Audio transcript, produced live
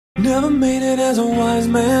Never made it as a wise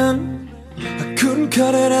man, I couldn't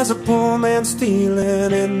cut it as a poor man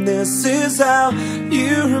stealing. And this is how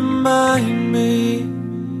you remind me.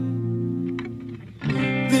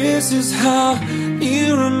 This is how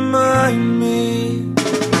you remind me.